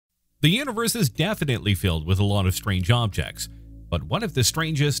The universe is definitely filled with a lot of strange objects, but what if the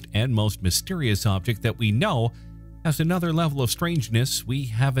strangest and most mysterious object that we know has another level of strangeness we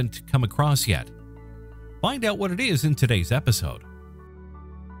haven't come across yet? Find out what it is in today's episode.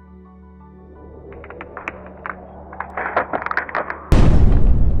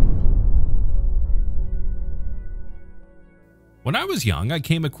 When I was young, I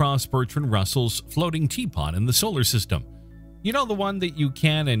came across Bertrand Russell's floating teapot in the solar system. You know, the one that you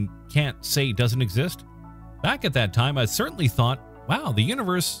can and can't say doesn't exist? Back at that time, I certainly thought, wow, the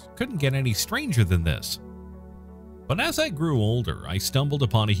universe couldn't get any stranger than this. But as I grew older, I stumbled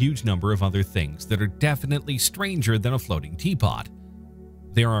upon a huge number of other things that are definitely stranger than a floating teapot.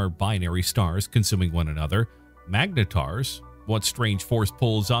 There are binary stars consuming one another, magnetars, what strange force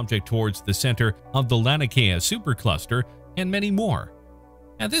pulls object towards the center of the Laniakea supercluster, and many more.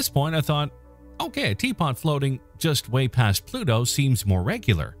 At this point, I thought, okay, a teapot floating just way past Pluto seems more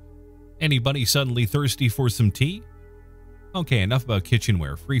regular. Anybody suddenly thirsty for some tea? Okay, enough about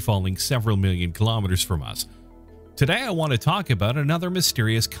kitchenware free-falling several million kilometers from us. Today I want to talk about another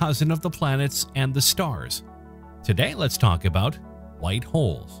mysterious cousin of the planets and the stars. Today let's talk about white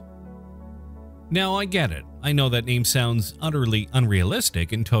holes. Now I get it, I know that name sounds utterly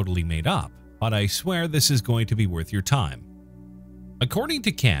unrealistic and totally made up, but I swear this is going to be worth your time. According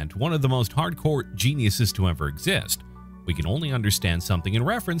to Kant, one of the most hardcore geniuses to ever exist, we can only understand something in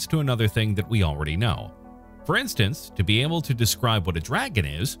reference to another thing that we already know. For instance, to be able to describe what a dragon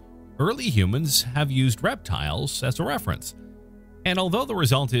is, early humans have used reptiles as a reference. And although the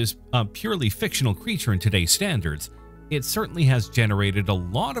result is a purely fictional creature in today's standards, it certainly has generated a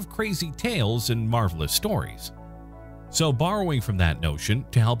lot of crazy tales and marvelous stories. So borrowing from that notion,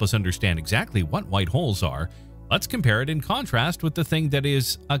 to help us understand exactly what white holes are, let's compare it in contrast with the thing that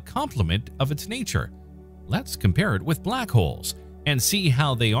is a complement of its nature. Let's compare it with black holes and see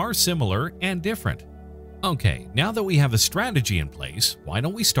how they are similar and different. Okay, now that we have a strategy in place, why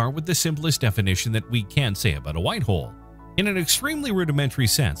don't we start with the simplest definition that we can say about a white hole? In an extremely rudimentary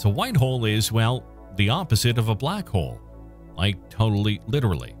sense, a white hole is, well, the opposite of a black hole. Like totally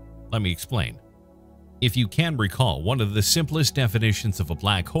literally. Let me explain. If you can recall, one of the simplest definitions of a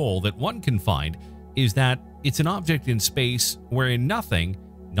black hole that one can find is that it's an object in space wherein nothing,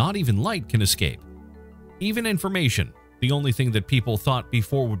 not even light, can escape. Even information, the only thing that people thought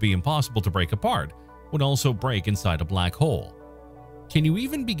before would be impossible to break apart, would also break inside a black hole. Can you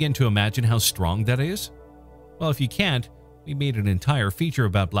even begin to imagine how strong that is? Well, if you can't, we made an entire feature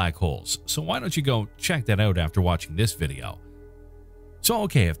about black holes, so why don't you go check that out after watching this video. So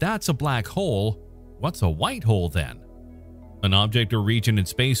okay, if that's a black hole, what's a white hole then? An object or region in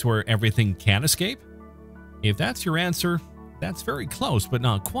space where everything can escape? If that's your answer, that's very close but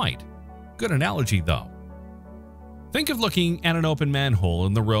not quite. Good analogy though. Think of looking at an open manhole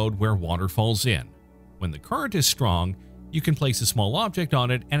in the road where water falls in. When the current is strong, you can place a small object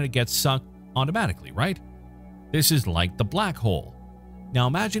on it and it gets sucked automatically, right? This is like the black hole. Now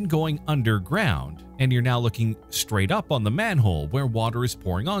imagine going underground and you're now looking straight up on the manhole where water is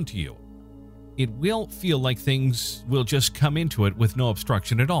pouring onto you. It will feel like things will just come into it with no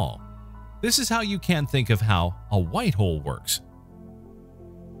obstruction at all. This is how you can think of how a white hole works.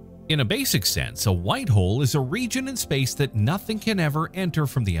 In a basic sense, a white hole is a region in space that nothing can ever enter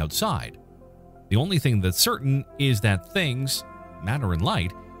from the outside. The only thing that's certain is that things, matter and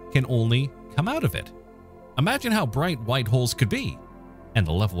light, can only come out of it. Imagine how bright white holes could be, and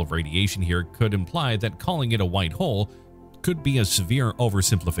the level of radiation here could imply that calling it a white hole could be a severe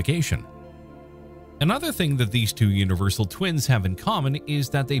oversimplification. Another thing that these two universal twins have in common is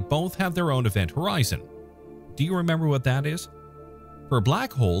that they both have their own event horizon. Do you remember what that is? For a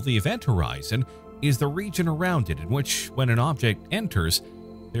black hole, the event horizon is the region around it in which, when an object enters,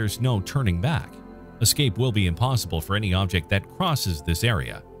 there's no turning back. Escape will be impossible for any object that crosses this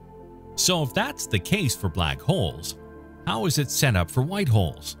area. So if that's the case for black holes, how is it set up for white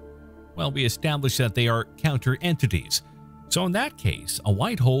holes? Well, we established that they are counter entities. So in that case, a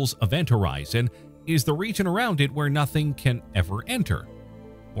white hole's event horizon is the region around it where nothing can ever enter.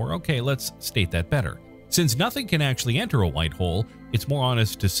 Or okay, let's state that better. Since nothing can actually enter a white hole, it's more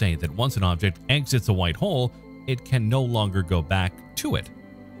honest to say that once an object exits a white hole, it can no longer go back to it.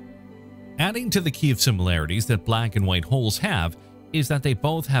 Adding to the key of similarities that black and white holes have is that they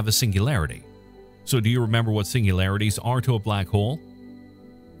both have a singularity. So do you remember what singularities are to a black hole?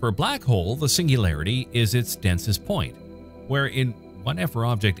 For a black hole, the singularity is its densest point, wherein whatever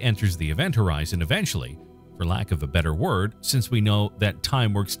object enters the event horizon eventually, for lack of a better word, since we know that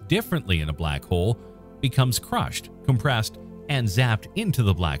time works differently in a black hole, becomes crushed, compressed, and zapped into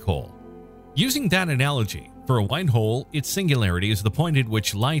the black hole. Using that analogy, For a white hole, its singularity is the point at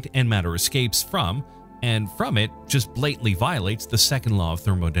which light and matter escapes from, and from it just blatantly violates the second law of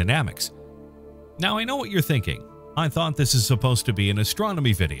thermodynamics. Now I know what you're thinking. I thought this is supposed to be an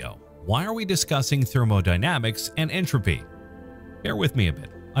astronomy video. Why are we discussing thermodynamics and entropy? Bear with me a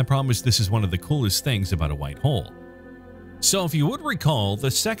bit. I promise this is one of the coolest things about a white hole. So if you would recall, the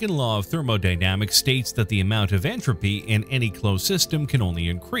second law of thermodynamics states that the amount of entropy in any closed system can only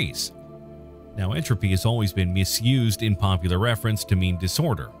increase. Now, entropy has always been misused in popular reference to mean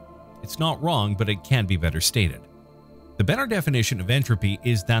disorder. It's not wrong, but it can be better stated. The better definition of entropy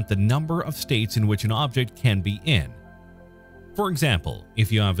is that the number of states in which an object can be in. For example,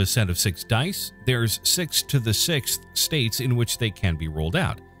 if you have a set of 6 dice, there's 6 to the 6th states in which they can be rolled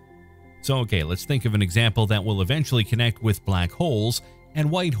out. So okay, let's think of an example that will eventually connect with black holes and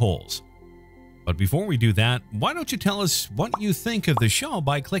white holes. But before we do that, why don't you tell us what you think of the show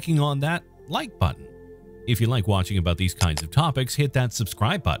by clicking on that like button. If you like watching about these kinds of topics, hit that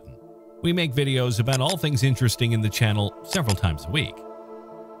subscribe button. We make videos about all things interesting in the channel several times a week.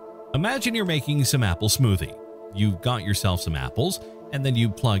 Imagine you're making some apple smoothie. You've got yourself some apples, and then you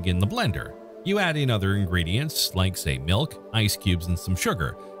plug in the blender. You add in other ingredients like, say, milk, ice cubes, and some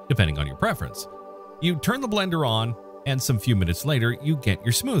sugar, depending on your preference. You turn the blender on, and some few minutes later, you get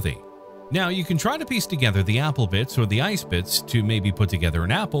your smoothie. Now, you can try to piece together the apple bits or the ice bits to maybe put together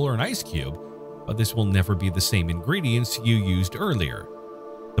an apple or an ice cube, but this will never be the same ingredients you used earlier.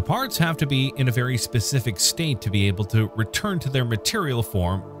 The parts have to be in a very specific state to be able to return to their material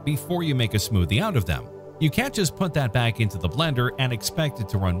form before you make a smoothie out of them. You can't just put that back into the blender and expect it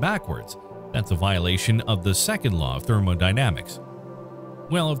to run backwards. That's a violation of the second law of thermodynamics.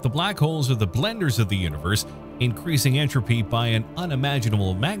 Well, if the black holes are the blenders of the universe, increasing entropy by an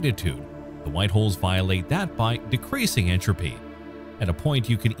unimaginable magnitude, the white holes violate that by decreasing entropy. At a point,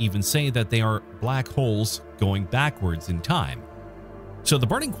 you can even say that they are black holes going backwards in time. So the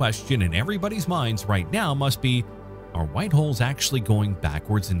burning question in everybody's minds right now must be, are white holes actually going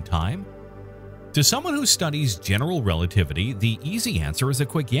backwards in time? To someone who studies general relativity, the easy answer is a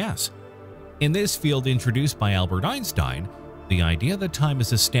quick yes. In this field introduced by Albert Einstein, the idea that time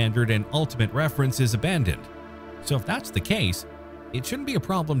is a standard and ultimate reference is abandoned. So if that's the case, it shouldn't be a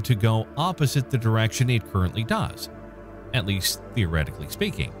problem to go opposite the direction it currently does, at least theoretically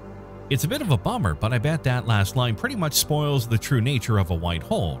speaking. It's a bit of a bummer, but I bet that last line pretty much spoils the true nature of a white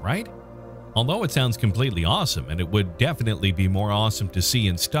hole, right? Although it sounds completely awesome, and it would definitely be more awesome to see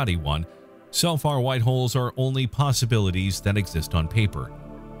and study one, so far white holes are only possibilities that exist on paper.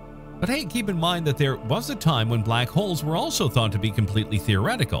 But hey, keep in mind that there was a time when black holes were also thought to be completely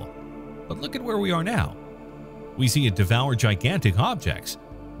theoretical. But look at where we are now. We see it devour gigantic objects.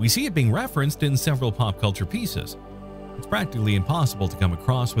 We see it being referenced in several pop culture pieces. It's practically impossible to come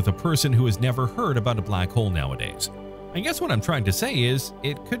across with a person who has never heard about a black hole nowadays. I guess what I'm trying to say is,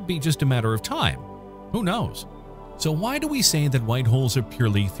 it could be just a matter of time. Who knows? So why do we say that white holes are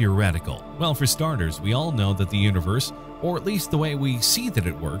purely theoretical? Well, for starters, we all know that the universe, or at least the way we see that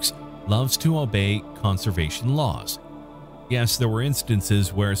it works, loves to obey conservation laws. Yes, there were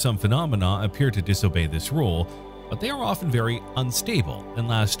instances where some phenomena appear to disobey this rule, but they are often very unstable and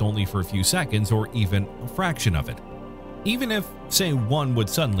last only for a few seconds or even a fraction of it. Even if, say, one would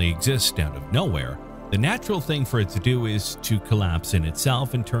suddenly exist out of nowhere, the natural thing for it to do is to collapse in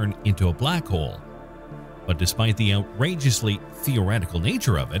itself and turn into a black hole. But despite the outrageously theoretical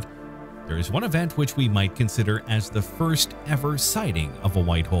nature of it, there is one event which we might consider as the first ever sighting of a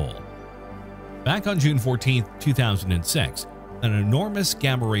white hole. Back on June 14, 2006, an enormous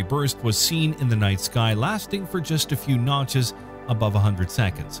gamma-ray burst was seen in the night sky lasting for just a few notches above 100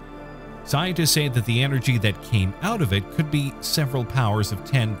 seconds. Scientists say that the energy that came out of it could be several powers of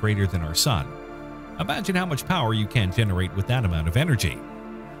 10 greater than our sun. Imagine how much power you can generate with that amount of energy.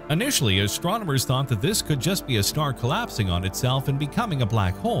 Initially, astronomers thought that this could just be a star collapsing on itself and becoming a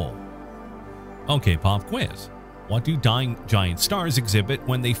black hole. Okay, pop quiz. What do dying giant stars exhibit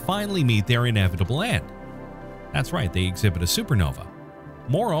when they finally meet their inevitable end? That's right, they exhibit a supernova.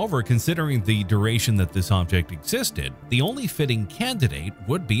 Moreover, considering the duration that this object existed, the only fitting candidate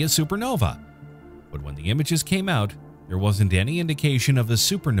would be a supernova. But when the images came out, there wasn't any indication of a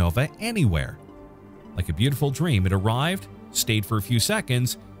supernova anywhere. Like a beautiful dream, it arrived, stayed for a few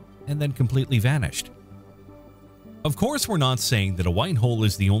seconds, and then completely vanished. Of course, we're not saying that a white hole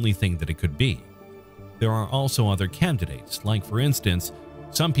is the only thing that it could be. There are also other candidates, like for instance,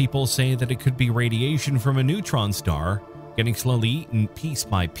 some people say that it could be radiation from a neutron star getting slowly eaten piece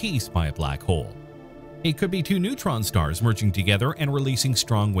by piece by a black hole. It could be two neutron stars merging together and releasing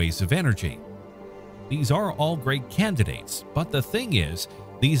strong waves of energy. These are all great candidates, but the thing is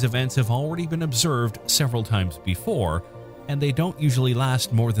these events have already been observed several times before, and they don't usually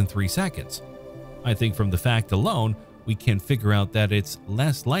last more than 3 seconds. I think from the fact alone, we can figure out that it's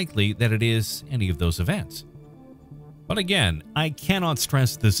less likely that it is any of those events. But again, I cannot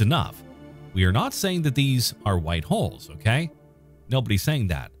stress this enough. We are not saying that these are white holes, okay? Nobody's saying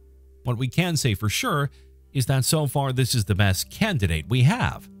that. What we can say for sure is that so far this is the best candidate we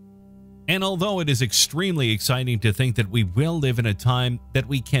have. And although it is extremely exciting to think that we will live in a time that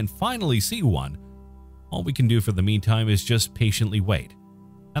we can finally see one, all we can do for the meantime is just patiently wait.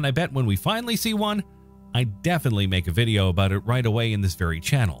 And I bet when we finally see one, I'd definitely make a video about it right away in this very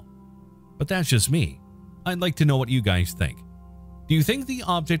channel. But that's just me. I'd like to know what you guys think. Do you think the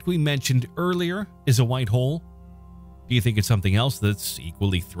object we mentioned earlier is a white hole? Do you think it's something else that's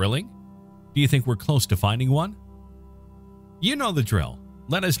equally thrilling? Do you think we're close to finding one? You know the drill.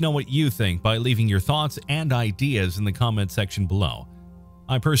 Let us know what you think by leaving your thoughts and ideas in the comment section below.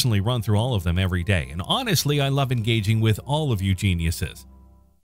 I personally run through all of them every day, and honestly, I love engaging with all of you geniuses.